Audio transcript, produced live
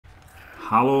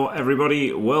Hello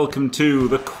everybody, welcome to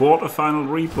the quarterfinal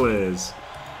replays.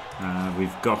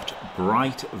 We've got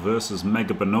Br1ght versus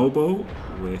MegaBonobo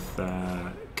with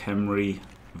Khemri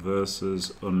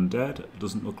versus Undead.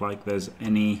 Doesn't look like there's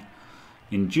any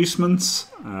inducements.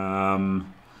 And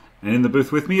in the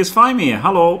booth with me is Faemir.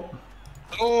 Hello.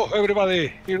 Hello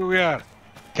everybody, here we are.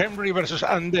 Khemri versus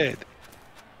Undead.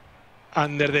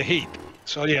 Under the heat.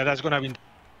 So yeah, that's gonna be...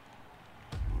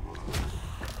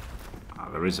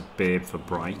 There is a babe for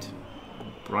Br1ght.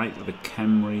 Br1ght with a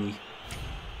Khemri.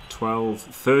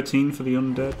 13 for the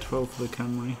Undead, 12 for the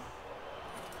Khemri.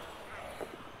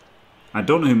 I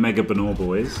don't know who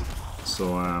MegaBonobo is,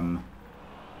 so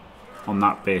on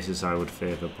that basis I would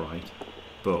favour Br1ght.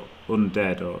 But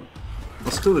Undead are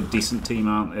still a decent team,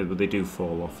 aren't they? But they do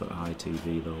fall off at high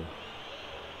TV though.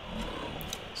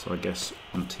 So I guess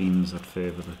on teams I'd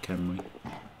favour the Khemri.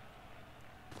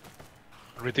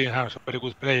 Every team has very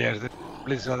good players. The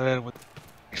players are there with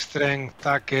strength,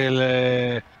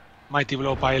 tackle, mighty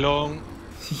blow, pylon.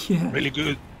 Yeah. Really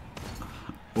good.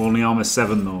 Only armor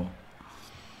 7 though.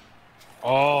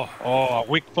 Oh, a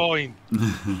weak point.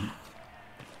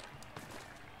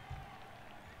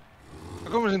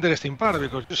 Como es interesting part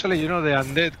because usually you know the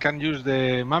Undead can use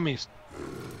the mummies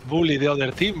bully the other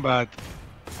team, but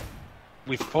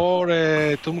with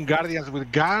 4 Tomb Guardians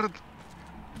with guard.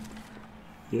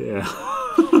 Yeah.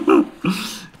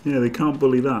 Yeah, they can't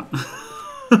bully that.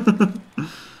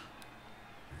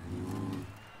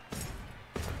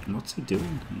 What's he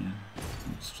doing here?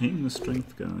 He's hitting the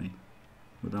strength guy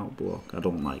without block. I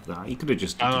don't like that. He could have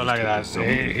just... I don't like that.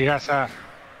 He has a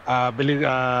ability,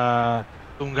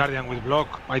 Tomb Guardian with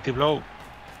block, mighty blow.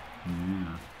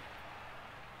 Yeah.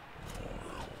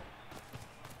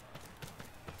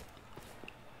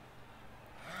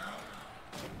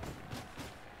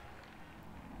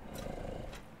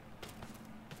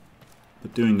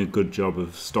 But doing a good job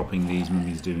of stopping these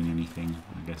mummies doing anything.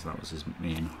 I guess that was his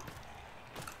main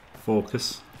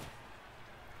focus.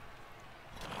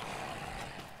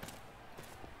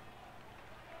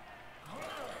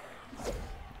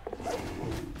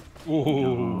 Ooh.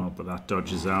 Oh, but that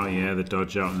dodges out. Yeah, the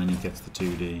dodge out, and then he gets the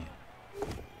 2D.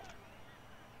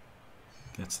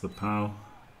 Gets the POW.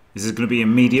 Is this going to be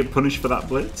immediate punish for that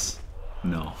blitz?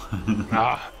 No.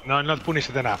 No, not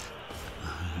punished enough.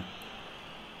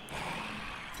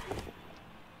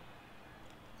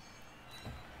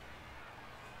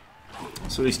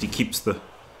 So at least he keeps the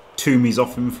Toomies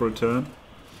off him for a turn.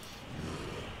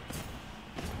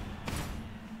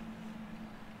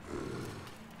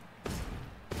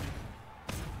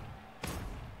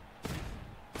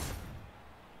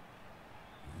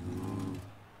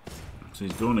 So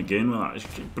he's going again with that.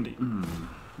 But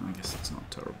I guess it's not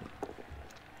terrible.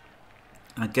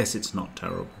 I guess it's not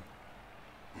terrible.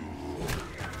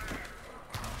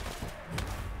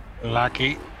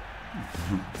 Lucky.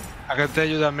 I can tell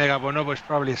you that MegaBonobo is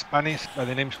probably Spanish by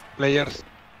the names of players.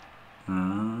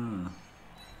 Ah.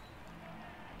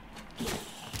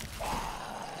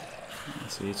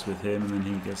 See, it's with him and then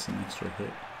he gets an extra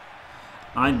hit.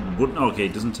 I wouldn't... Okay,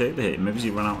 he doesn't take the hit. Maybe he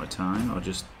ran out of time or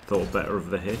just thought better of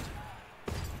the hit.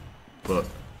 But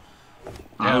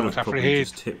I would have probably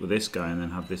just hit with this guy and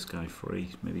then had this guy free.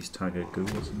 Maybe he's Tiger Goo or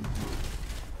something.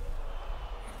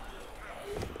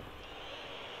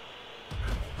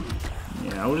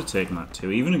 Yeah, I would have taken that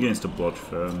too. Even against a Blodge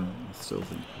firm, I still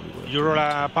think it probably would. You roll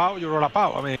a POW, you roll a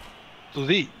POW. I mean,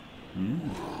 2D.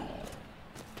 Yeah.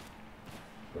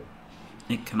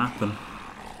 It can happen.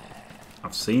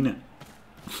 I've seen it.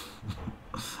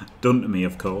 Done to me,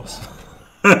 of course.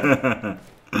 And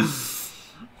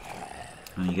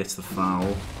he gets the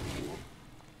foul.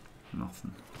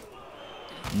 Nothing.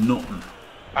 Nothing.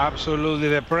 Absolutely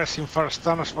depressing first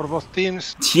turns for both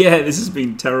teams. Yeah, this has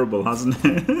been terrible, hasn't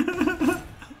it?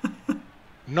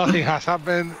 Nothing has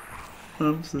happened.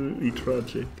 Absolutely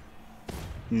tragic.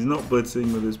 He's not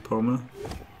blitzing with his pommer.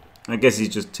 I guess he's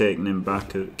just taking him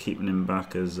back, keeping him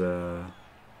back as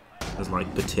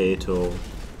like potato,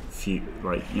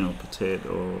 like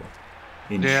potato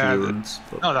insurance. Yeah,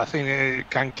 but no, that thing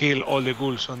can kill all the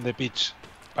ghouls on the pitch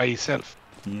by itself.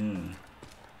 Yeah.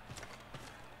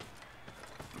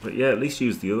 But yeah, at least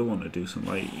use the other one to do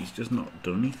something. Like, he's just not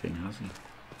done anything, has he?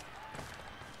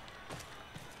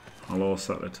 Hello,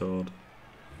 Saturday.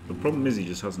 The problem is he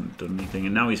just hasn't done anything,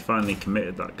 and now he's finally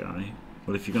committed that guy.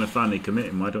 Well, if you're going to finally commit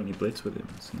him, why don't you blitz with him?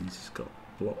 Since he's got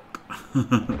block.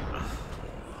 Oh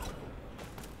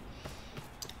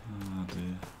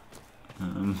dear.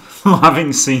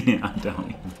 Having seen it, I doubt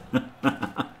it.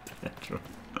 Petra.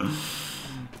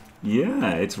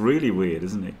 Yeah, it's really weird,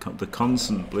 isn't it? The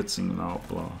constant blitzing without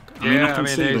block. I mean, I can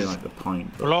see like the point.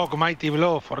 But... Block, mighty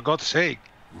blow, for God's sake.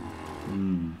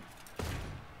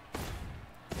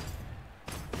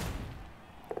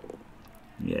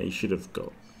 Yeah, he should have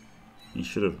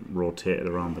rotated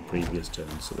around the previous turn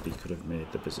so that he could have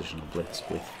made the positional blitz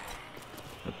with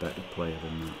a better player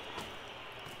than that.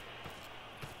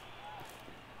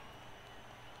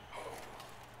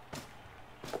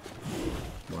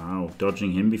 Wow,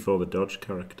 dodging him before the dodge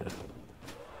character.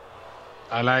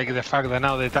 I like the fact that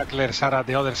now the tacklers are at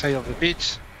the other side of the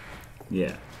pitch.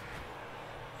 Yeah.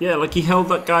 Yeah, like he held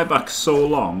that guy back so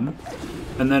long,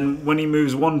 and then when he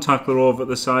moves one tackler over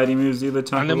the side, he moves the other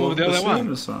tackler over the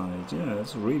other side. Yeah,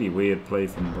 that's a really weird play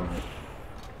from Br1ght.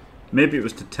 Maybe it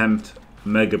was to tempt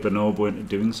MegaBonobo into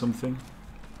doing something.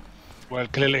 Well,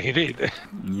 clearly he did.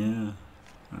 Yeah.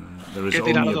 There is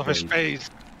Getting out of space.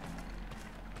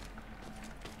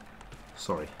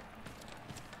 Sorry.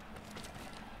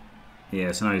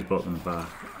 Yeah, so now he's brought them back.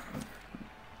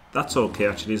 That's okay,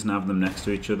 actually, isn't have them next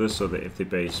to each other so that if they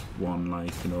base one,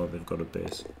 like, you know, they've got a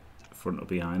base front or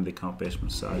behind, they can't base from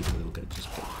the side, so they'll get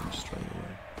just put them straight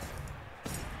away.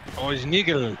 Oh, it's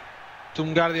Nigel.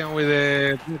 Tomb Guardian with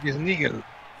a his Nigel.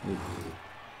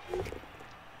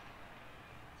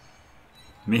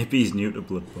 Maybe he's new to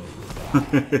Blood Bowl.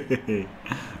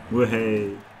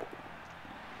 Way.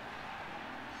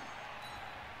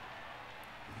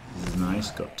 This is nice,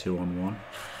 got 2-on-1.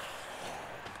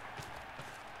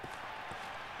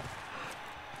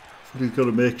 But he's got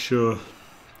to make sure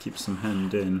keeps them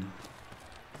hemmed in.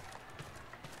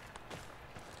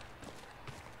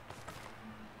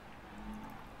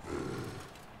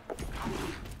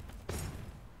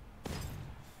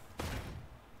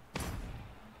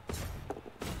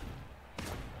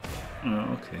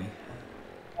 Oh, okay.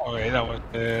 Okay, that was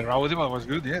rowdy, but was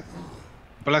good, yeah.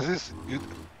 Pluses, good.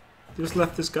 Just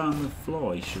left this guy on the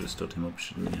floor. He should have stood him up,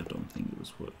 shouldn't he? I don't think it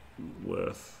was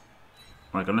worth.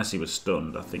 Like, unless he was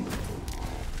stunned, I think.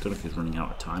 I don't know if he's running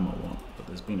out of time or what, but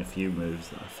there's been a few moves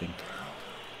that I think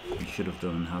he should have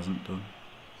done and hasn't done.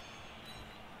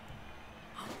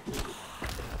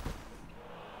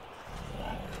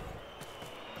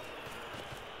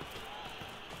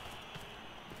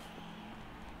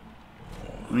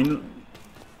 I mean,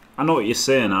 I know what you're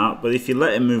saying, Art, but if you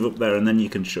let him move up there and then you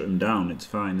can shut him down, it's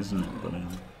fine, isn't it? But it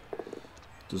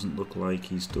doesn't look like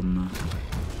he's done that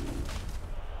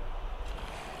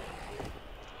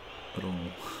at all.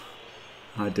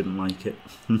 I didn't like it.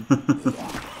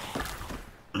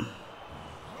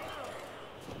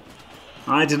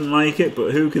 I didn't like it,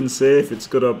 but who can say if it's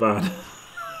good or bad?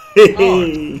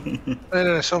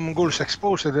 There are some ghouls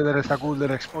exposed. There is a ghoul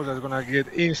that exposed that's gonna get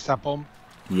insta-pump.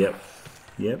 Yep.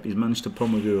 Yep, he's managed to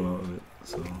pump a ghoul out of it,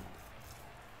 so...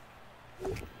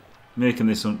 Making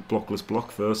this blockless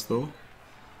block first, though.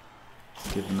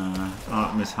 Giving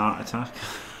Artemis heart attack.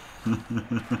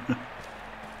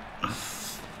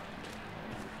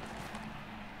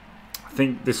 I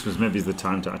think this was maybe the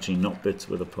time to actually not blitz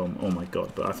with a pump. Oh my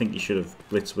god! But I think you should have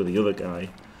blitzed with the other guy.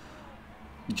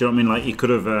 Do you know what I mean? Like you could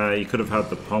have had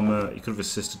the pommer. You could have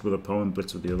assisted with a pom and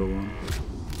blitzed with the other one.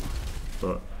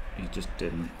 But he just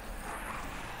didn't.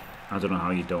 I don't know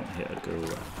how you don't hit a ghoul.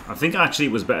 I think actually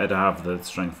it was better to have the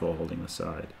strength 4 holding the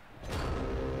side.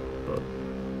 But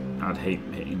I'd hate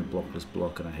hitting the blockless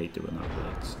block, and I hate doing that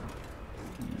blitz.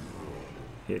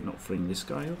 Hate not freeing this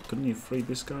guy up. Couldn't you have freed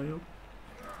this guy up?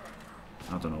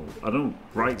 I don't know.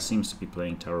 Br1ght seems to be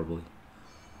playing terribly.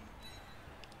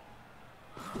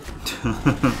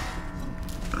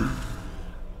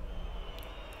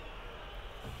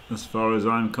 As far as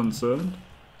I'm concerned.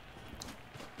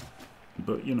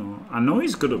 But, you know, I know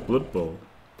he's good at Blood Bowl.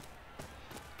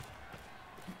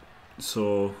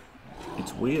 So,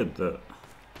 it's weird that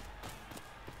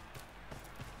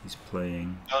he's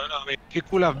playing... No, I mean, he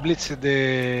could have blitzed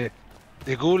the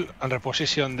ghoul and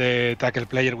reposition the tackle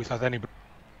player without any...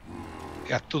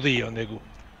 He had 2D on the ghoul.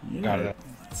 Yeah, it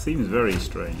seems very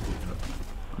strange.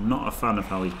 I'm not a fan of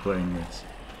how he's playing this.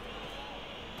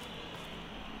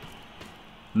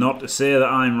 Not to say that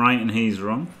I'm right and he's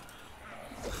wrong.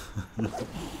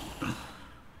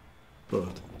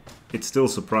 But it's still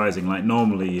surprising. Like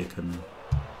normally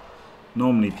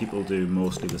people do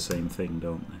mostly the same thing,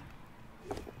 don't they?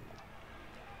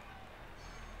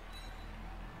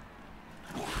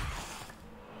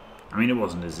 I mean, it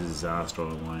wasn't a disaster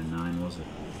on a Line 9, was it?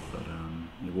 But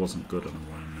it wasn't good on a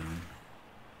Line 9.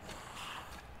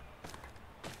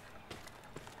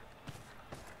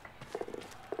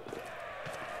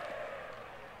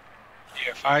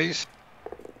 EFIs.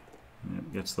 Yep,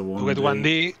 gets the 1D. To get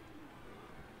 1D.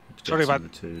 Sorry, but... the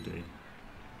 2D.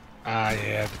 Ah,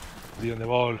 yeah. On the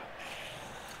ball.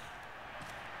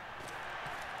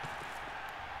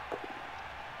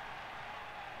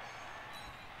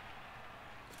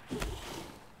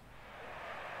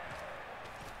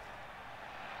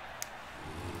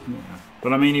 Yeah.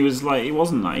 But I mean, he was like, it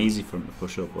wasn't that easy for him to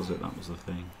push up, was it? That was the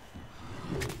thing.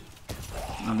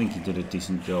 I think he did a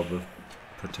decent job of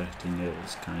protecting it,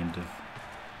 as kind of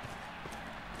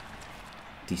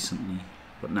decently.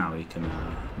 But now he can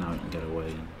get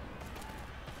away and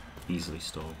easily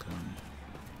stall, can't he?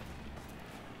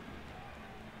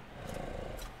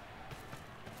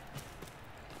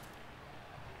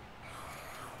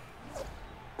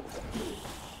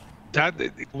 That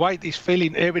White is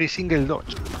failing every single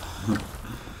dodge.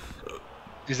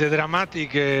 It's the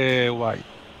dramatic White.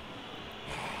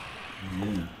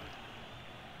 Yeah.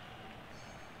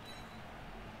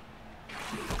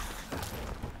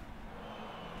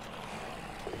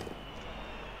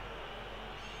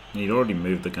 He'd already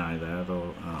moved the guy there,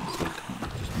 though. Oh, so he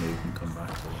couldn't just move and come back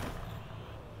to it.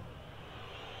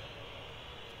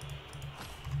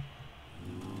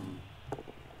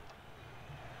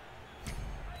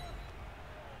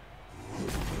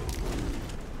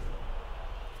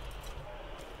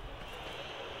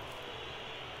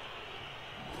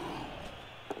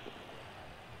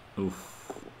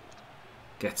 Oof.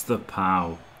 Gets the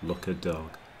pow. Look a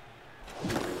dog.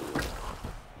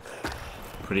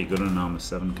 Pretty good on armor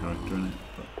 7 character in it.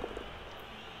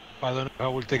 But I don't know. I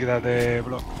will take that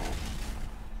block.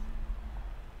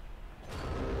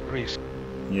 Risk.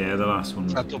 yeah, the last one.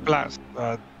 It's a 2+,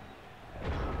 but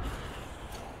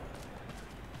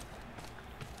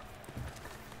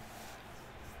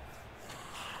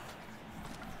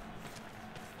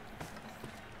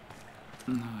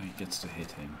No, he gets to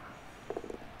hit him.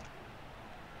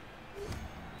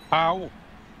 ow!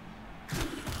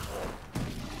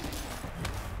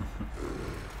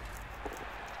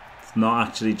 It's not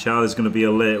actually Charlie's going to be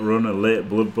a late run, a late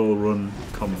Blood Bowl run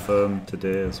confirmed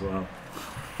today as well.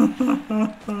 at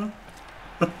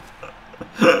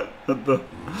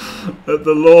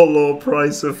the low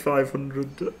price of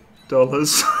 $500.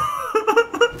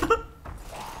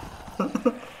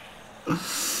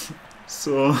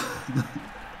 So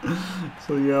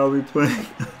yeah, I'll be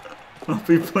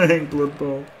playing Blood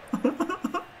Bowl.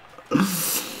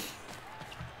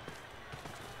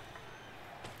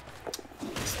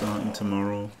 Starting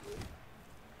tomorrow.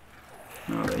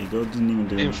 Oh, there you go. Didn't even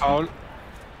do In anything. foul.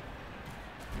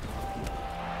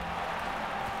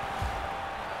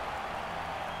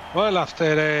 Well,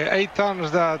 after 8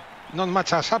 turns that not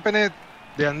much has happened,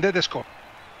 the Undead score.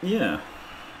 Yeah.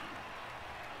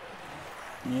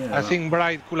 Yeah. I think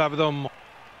Br1ght could have done more.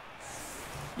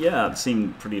 Yeah, it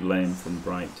seemed pretty lame from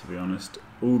Br1ght, to be honest.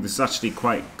 Oh, this is actually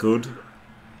quite good.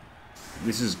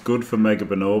 This is good for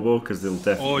MegaBonobo because they'll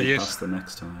definitely pass the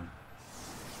next time.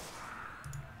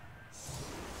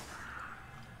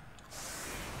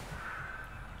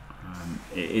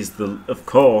 It is of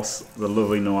course, the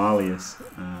lovely Noalius,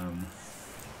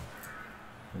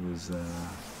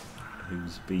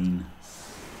 who's been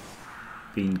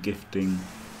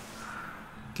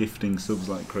gifting subs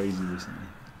like crazy recently.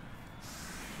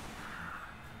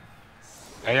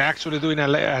 Are you actually doing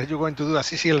are you going to do a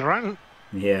CCL run?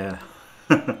 Yeah.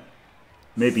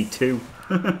 Maybe 2.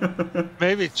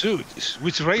 Maybe 2.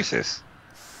 Which races?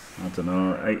 I don't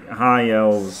know. High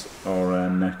Elves or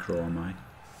Necro are my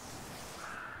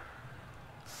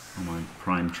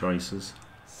prime choices.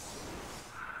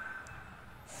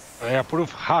 I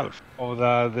approve half of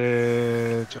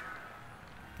the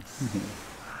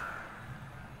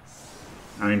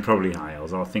I mean, probably High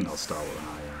Elves. I think I'll start with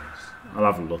High Elves. I'll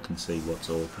have a look and see what's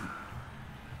open.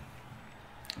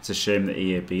 It's a shame that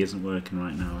EAB isn't working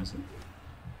right now, is it?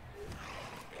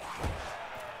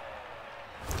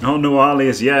 Oh no,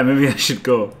 Alias, yeah, maybe I should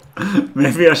go.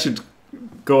 Maybe I should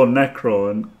go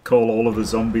Necro and call all of the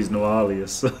zombies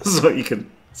Noalius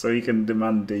so you can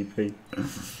demand DP.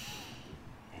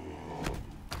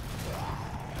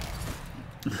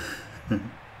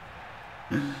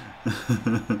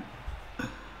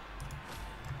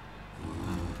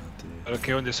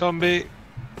 Okay, on the zombie.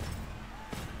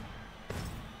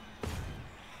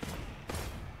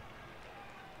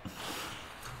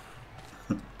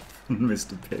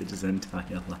 Mr. Page's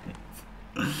entire life.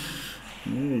 Yeah,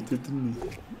 he did, didn't he?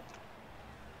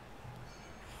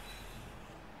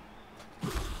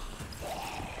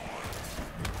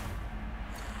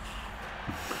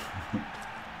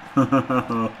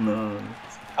 Oh no.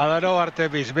 I don't know,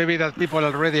 Artemis. Maybe that people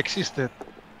already existed.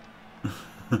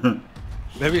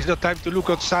 Maybe it's not time to look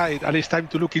outside, and it's time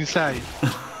to look inside.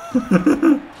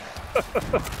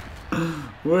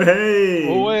 Way!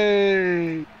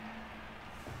 Away!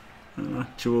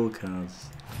 Actual Kaz.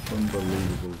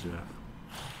 Unbelievable, Jeff.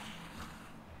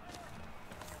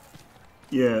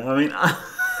 Yeah, I mean,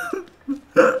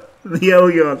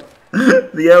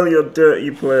 the Elliot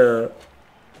dirty player,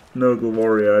 Nurgle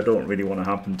Warrior, I don't really want to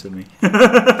happen to me.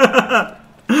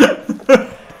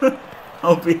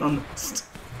 I'll be honest.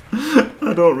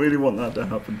 I don't really want that to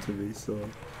happen to me, so...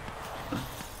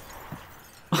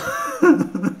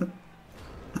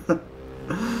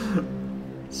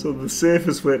 So the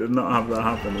safest way to not have that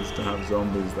happen is to have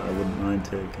zombies that I wouldn't mind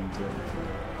taking to.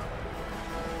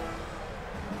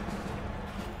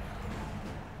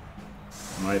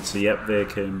 Right, so yep, they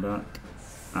came back.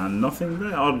 And nothing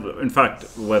there. Oh, in fact,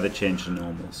 weather changed to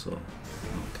normal, so...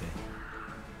 Okay.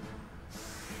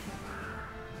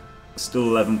 Still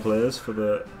 11 players for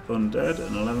the Undead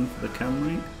and 11 for the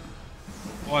Khemri.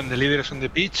 Oh, and the leader is on the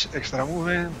pitch, extra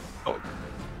movement. Oh,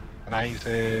 nice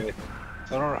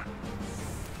Aurora.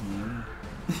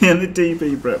 Yeah, and the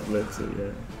DB Brett Blitzer,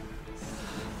 yeah.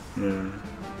 Yeah.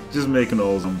 Just make an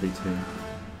all zombie team.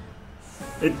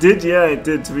 It did, yeah, it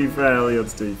did. To be fair,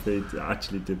 Elliot's DP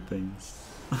actually did things.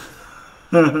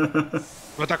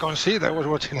 What a concede. I was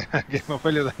watching a game of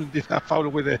Elliot and did a foul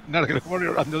with the Nurgle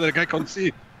Warrior and the other guy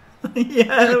conceded.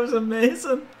 Yeah, that was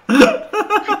amazing.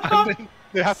 And then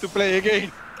they have to play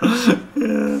again.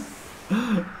 Yeah.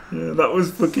 Yeah, that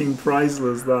was fucking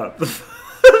priceless, that.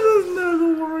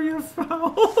 Nurgle Warrior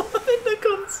foul in the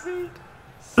concede.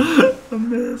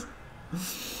 Amazing.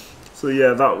 So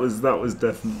yeah, that was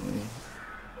definitely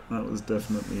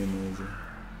amazing.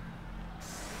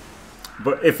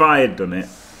 But if I had done it,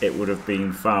 it would have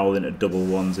been foul into double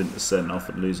ones into sent off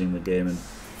and losing the game and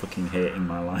fucking hating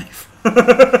my life.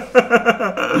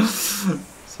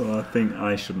 So I think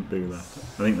I shouldn't do that.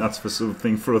 I think that's for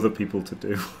something for other people to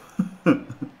do.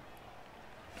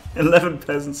 11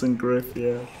 peasants and Griff,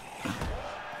 yeah.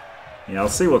 Yeah, I'll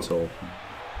see what's open.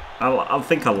 I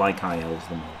think I like high elves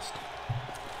the most.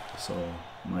 So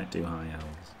I might do high elves.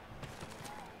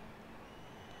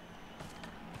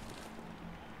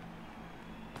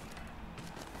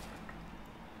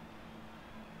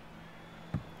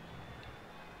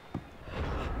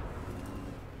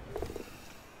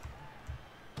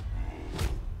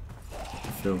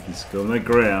 Filthy Skull. They're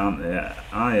great, aren't they?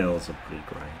 ILs are pretty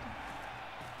great.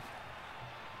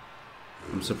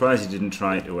 I'm surprised he didn't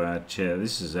try to chair.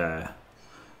 This is a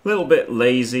little bit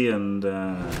lazy and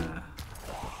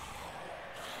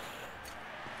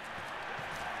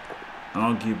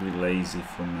arguably lazy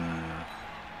from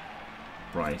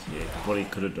Br1ght here. What he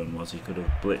could have done was he could have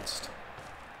blitzed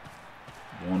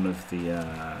one of the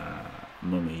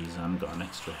mummies and got an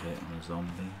extra hit on a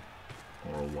zombie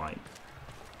or a white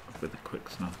with a quick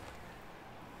snap.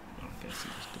 I guess he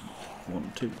just didn't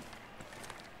want to.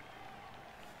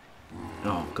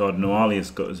 Oh god, no,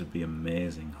 Alias Gutters would be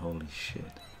amazing. Holy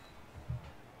shit.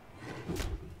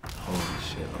 Holy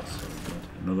shit, that's so good.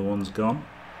 Another one's gone.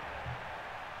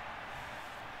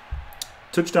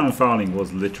 Touchdown fouling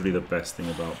was literally the best thing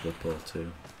about Br1ght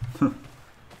 2.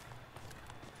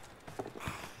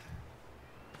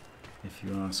 If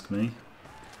you ask me.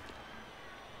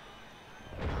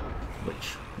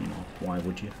 Which, you know, why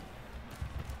would you?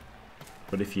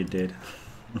 But if you did,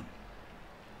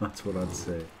 that's what I'd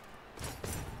say.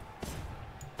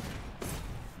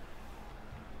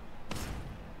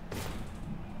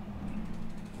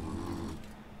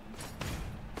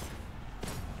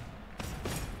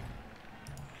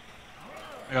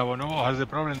 MegaBonobo has the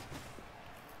problem.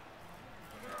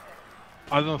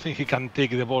 I don't think he can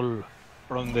take the ball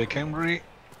from the Khemri,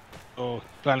 so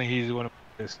planning he's going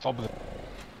to stop them.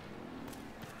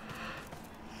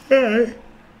 Yeah,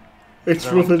 it's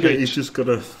rough, isn't it? He's just got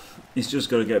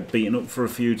to get beaten up for a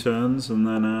few turns and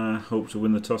then hope to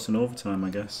win the toss in overtime, I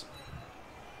guess.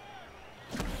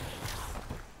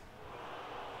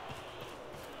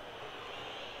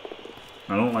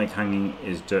 I don't like hanging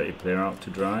his dirty player out to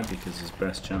dry because his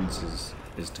best chance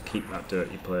is to keep that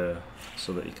dirty player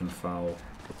so that he can foul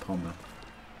the pommer.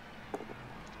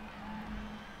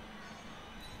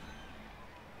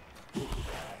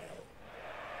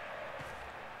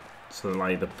 So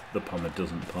like the pommer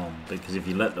doesn't pom, because if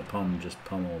you let the pom just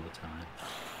pom all the time,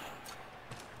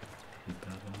 pretty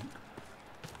bad, isn't it?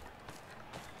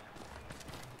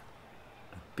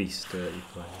 A beast dirty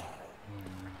player.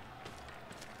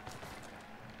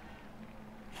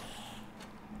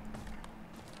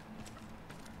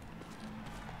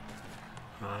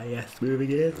 Ah yes,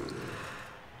 moving in.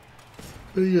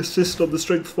 The assist on the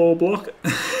strength 4 block.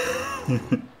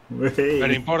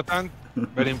 Very important,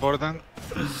 very important.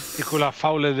 He could have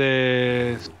fouled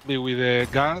the with the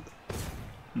guard.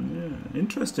 Yeah,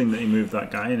 interesting that he moved that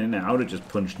guy in, isn't it? I would have just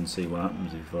punched and see what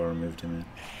happens before I moved him in.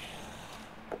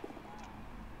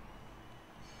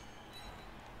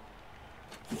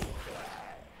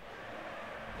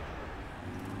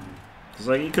 It's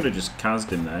like he could have just cased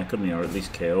him there, couldn't he? Or at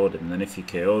least KO'd him. And then if he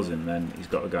KOs him, then he's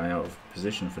got a guy out of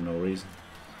position for no reason.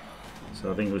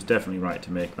 So I think it was definitely right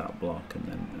to make that block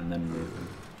and then move him.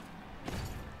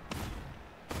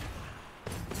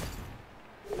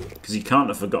 Because he can't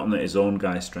have forgotten that his own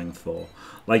guy's strength 4.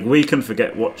 Like, we can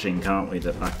forget watching, can't we,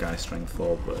 that that guy's strength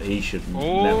 4, but he should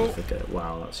never forget.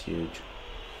 Wow, that's huge.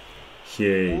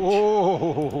 Huge.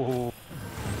 Oh.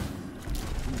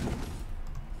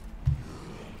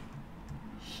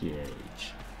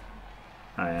 Huge.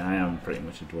 I am pretty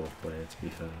much a dwarf player, to be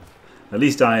fair. At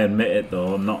least I admit it,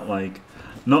 though, not like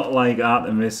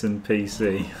Artemis and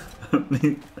PC.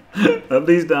 At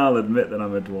least I'll admit that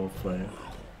I'm a dwarf player.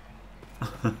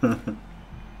 And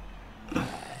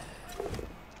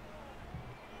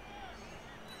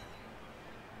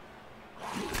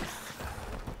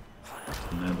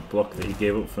now the block that he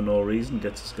gave up for no reason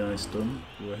gets this guy stunned.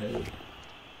 We're ahead.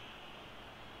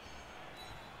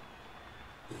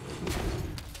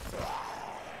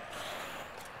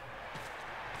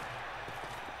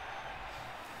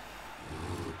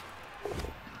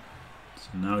 So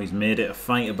now he's made it a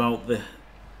fight about the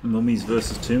Mummies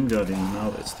versus Tomb Guardian.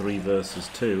 Now it's 3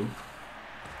 versus 2.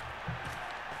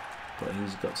 But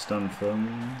he's got stand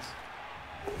firm.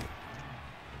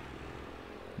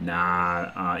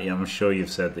 Nah, yeah, I'm sure you've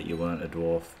said that you weren't a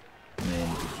dwarf main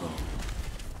before.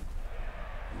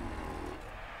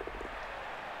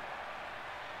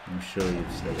 I'm sure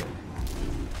you've said it.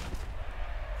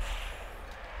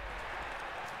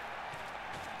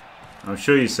 I'm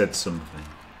sure you said something.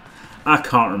 I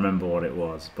can't remember what it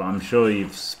was, but I'm sure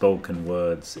you've spoken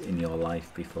words in your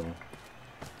life before.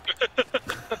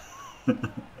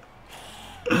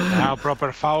 Now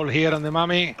proper foul here on the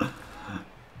mummy.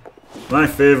 My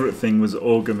favourite thing was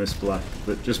Ogre Miss Black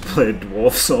that just played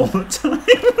dwarfs all the time.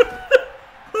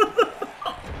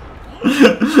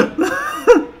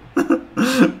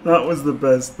 That was the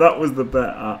best. That was the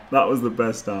best art. That was the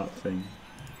best art thing.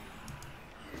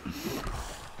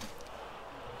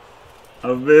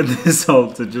 I've made this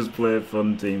all to just play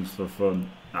fun teams for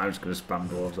fun. I'm just going to spam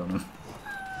dwarves on them.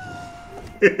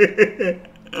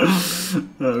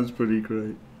 That was pretty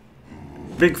great.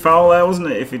 Big foul there,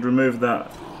 wasn't it? If he'd removed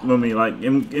that mummy, like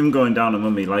him going down a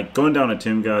mummy, like going down a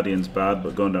Tomb Guardian's bad,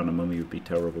 but going down a mummy would be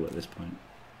terrible at this point.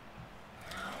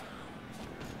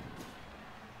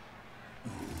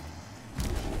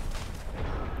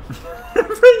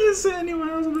 Bring you sit anywhere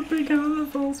else with a big hand and a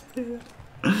false spear.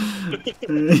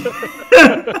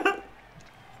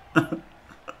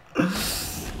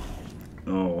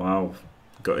 Oh wow,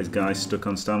 got his guy stuck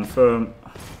on stand firm.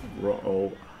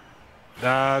 Br1ght.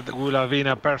 That would have been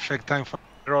a perfect time for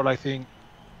the roll, I think.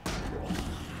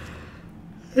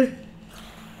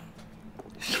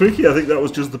 Tricky, I think that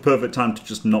was just the perfect time to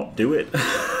just not do it.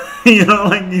 You know,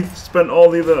 like you spent all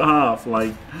the other half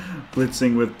like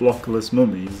blitzing with blockless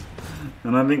mummies.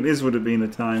 And I think this would have been a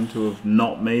time to have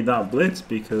not made that blitz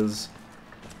because,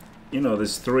 you know,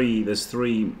 there's three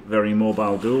very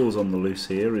mobile ghouls on the loose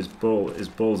here. His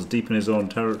ball's deep in his own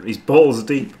territory. His ball's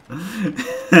deep.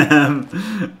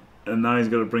 And now he's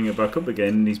got to bring it back up again.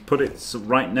 And he's put it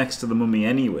right next to the mummy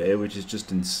anyway, which is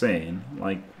just insane.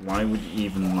 Like, why would you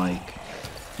even, like...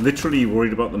 Literally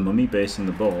worried about the mummy basing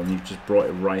the ball, and you've just brought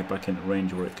it right back into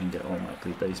range where it can get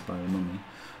automatically based by the mummy.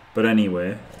 But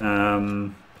anyway,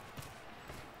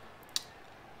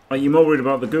 like, you're more worried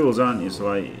about the ghouls, aren't you? So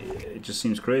like, it just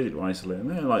seems crazy to isolate him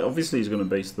there. Like, obviously he's going to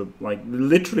base the... Like,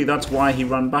 literally that's why he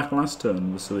ran back last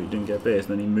turn, was so that he didn't get based.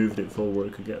 And then he moved it forward where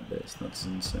it could get based. That's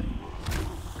insane.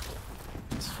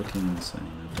 It's fucking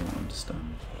insane. I don't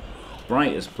understand.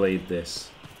 Br1ght has played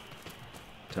this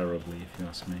terribly, if you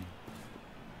ask me.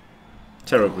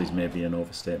 Terribly is maybe an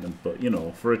overstatement, but, you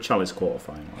know, for a Chalice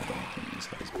quarterfinal, I don't think he's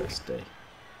had his best day.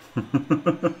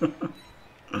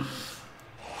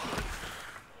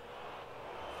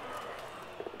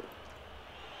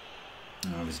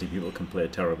 Obviously, people can play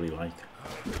terribly. Like,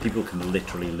 people can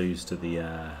literally lose to the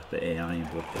AI in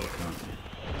Blood Bowl, can't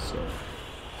they? So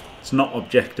it's not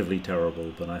objectively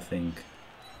terrible, but I think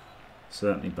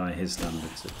certainly by his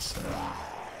standards, it's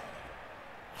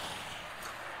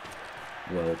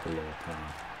well below par.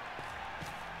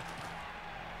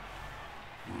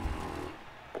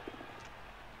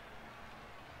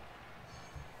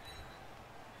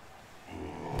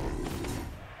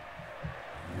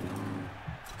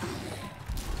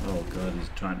 Oh god, he's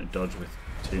trying to dodge with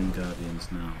Tomb Guardians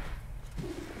now.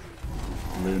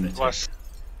 Lunatic.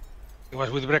 It was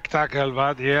with break tackle,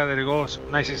 but yeah, there it goes.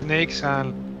 Nice snakes,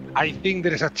 and I think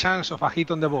there is a chance of a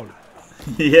hit on the ball.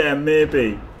 Yeah,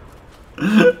 maybe.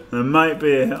 There might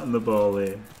be a hit on the ball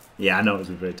here. Yeah, I know it was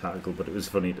a great tackle, but it was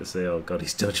funny to say, oh god,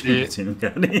 he's dodging the two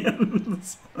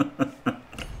Guardians.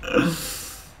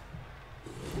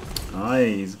 Aye,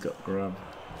 he's got grab.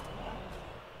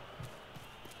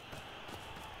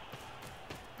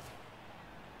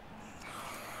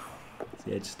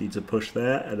 Yeah, just needs a push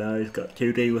there, and now he's got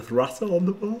 2D with Russell on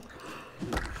the ball.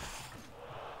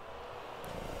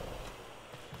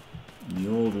 The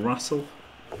old Russell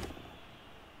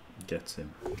gets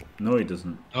him. No, he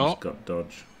doesn't. Oh. He's got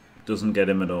dodge. Doesn't get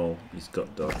him at all. He's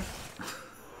got dodge.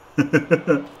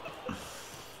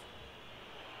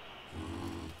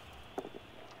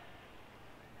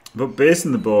 But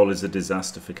basing the ball is a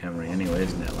disaster for Khemri anyway,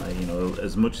 isn't it? Like, you know,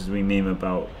 as much as we meme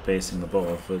about basing the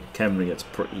ball, for Khemri it's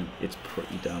pretty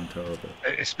damn terrible.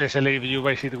 Especially if you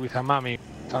base it with a mummy,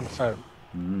 it's unfair.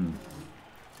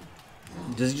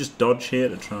 Does he just dodge here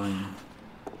to try and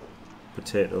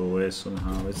potato away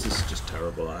somehow? This is just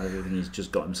terrible. I think he's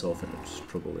just got himself into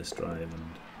trouble this drive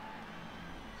and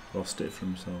lost it for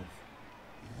himself.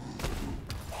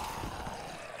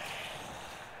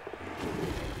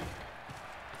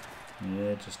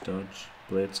 Yeah, just dodge.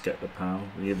 Blades get the power.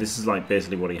 Yeah, this is like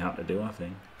basically what he had to do, I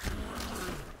think.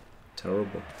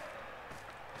 Terrible.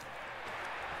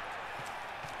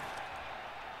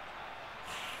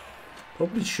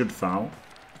 Probably should foul.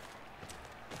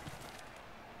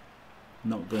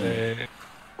 Not good.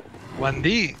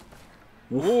 1D.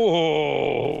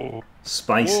 Whoa.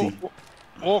 Spicy. Whoa.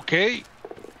 Okay.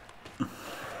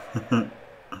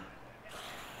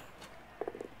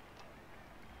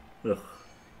 Ugh.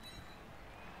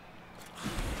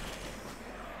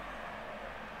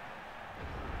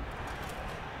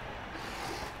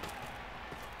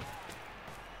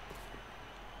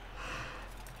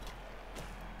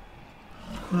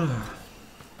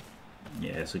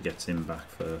 Yeah, so gets him back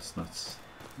first. That's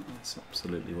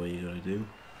absolutely what you gotta do.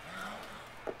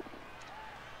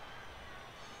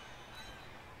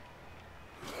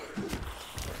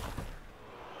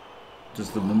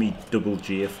 Does the mummy double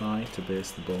GFI to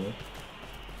base the ball?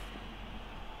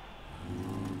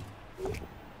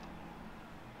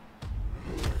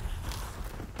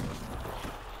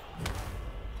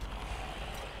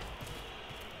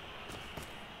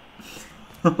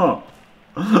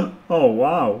 Oh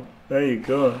wow, there you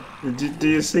go. Do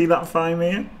you see that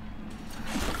Faemir?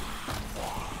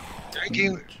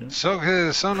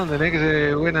 Son on the next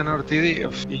win an RTD.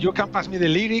 If you can pass me the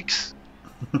lyrics,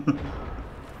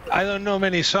 I don't know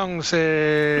many songs like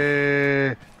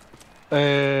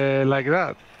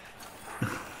that.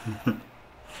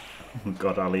 Oh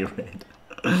god, Ali Raid.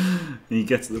 He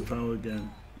gets the power again.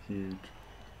 Huge.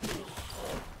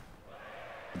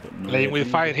 No playing with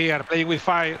fire here, playing with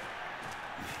fire.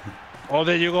 Oh,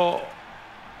 there you go.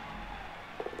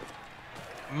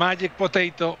 Magic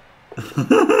potato.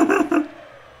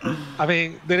 I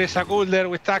mean, there is a goal there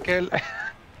with tackle.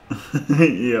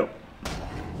 Yep.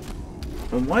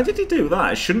 And why did he do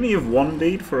that? Shouldn't he have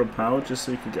 1D'd for a power just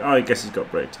so he could get... Oh, I guess he's got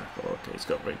break tackle. Okay, he's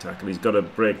got break tackle. He's got a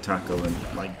break tackle and,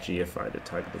 like, GFI to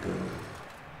tag the goal.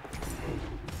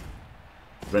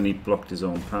 Then he blocked his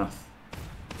own path.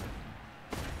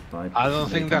 I don't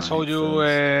think that's how you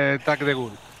tag the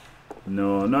goal.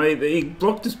 No, he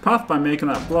blocked his path by making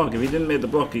that block. If he didn't make the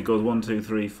block, he goes 1, 2,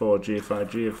 3, 4, GFI,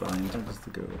 GFI, and tags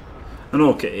the goal. And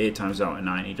okay, 8 times out of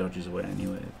 9 he dodges away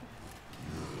anyway.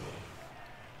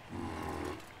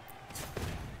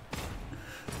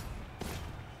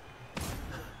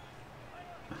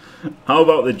 How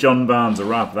about the John Barnes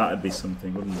rap? That'd be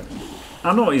something, wouldn't it?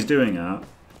 I know what he's doing at,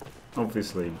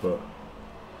 obviously, but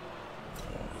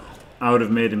I would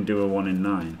have made him do a 1 in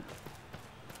 9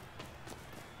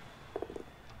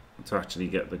 to actually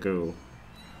get the goal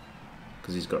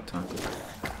because he's got tackle.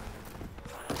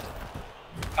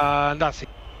 That's it.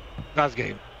 That's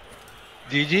game.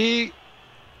 GG.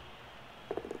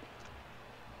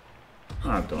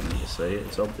 I don't need to say it.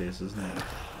 It's obvious, isn't it?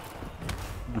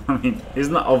 I mean,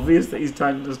 isn't that obvious that he's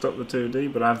tagged to stop the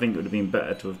 2D? But I think it would have been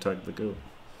better to have tagged the goal.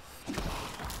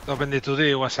 Stopping the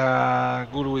 2D was a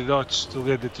good with dodge to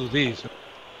get the 2D. So.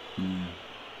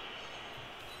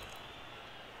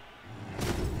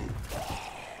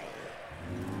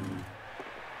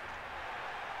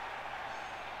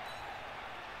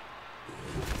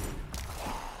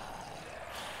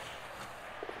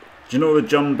 Do you know the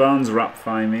John Barnes rap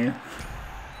Faemir?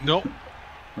 No.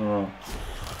 Oh.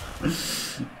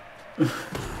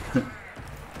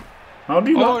 How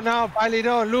do you Oh, now, finally,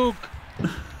 no, look.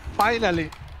 Finally.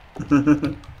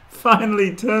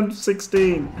 finally turned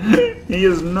 16. He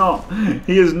has not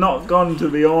gone to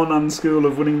the Ornan school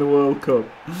of winning the World Cup.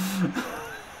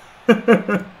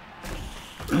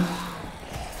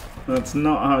 That's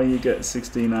not how you get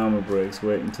 16 armor breaks.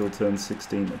 Wait until turn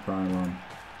 16 to pile on.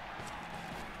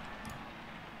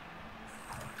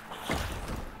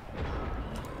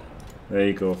 There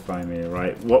you go, Faemir.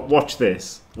 Right, watch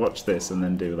this. Watch this and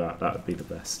then do that. That would be the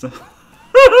best.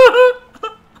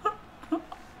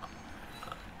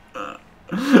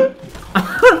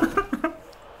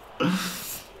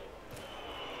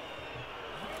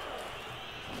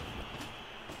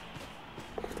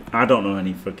 I don't know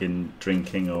any fucking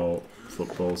drinking or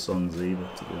football songs either,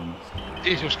 to be honest.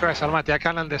 Jesus Christ Almighty, I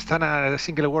can't understand a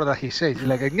single word that he says. He's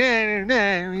like, and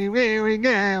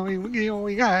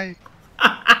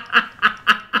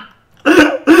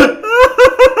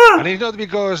it's not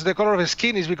because the color of his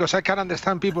skin, is because I can't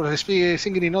understand people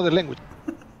singing in other language.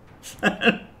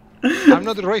 I'm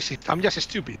not racist, I'm just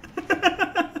stupid.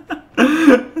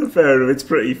 Fair enough, it's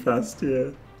pretty fast,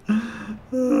 yeah.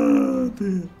 Oh,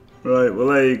 dear. Right, well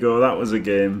there you go, that was a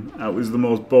game. That was the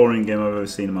most boring game I've ever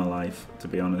seen in my life, to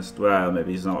be honest. Well,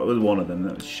 maybe it's not, it was one of them,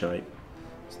 that was shite.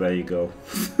 So there you go.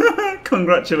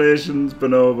 Congratulations,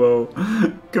 Bonobo.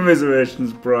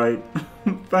 Commiserations, Br1ght.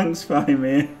 Thanks,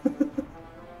 Faemir.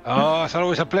 Oh, it's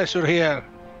always a pleasure here.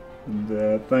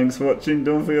 And thanks for watching,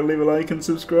 don't forget to leave a like and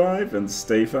subscribe, and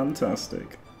stay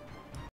fantastic.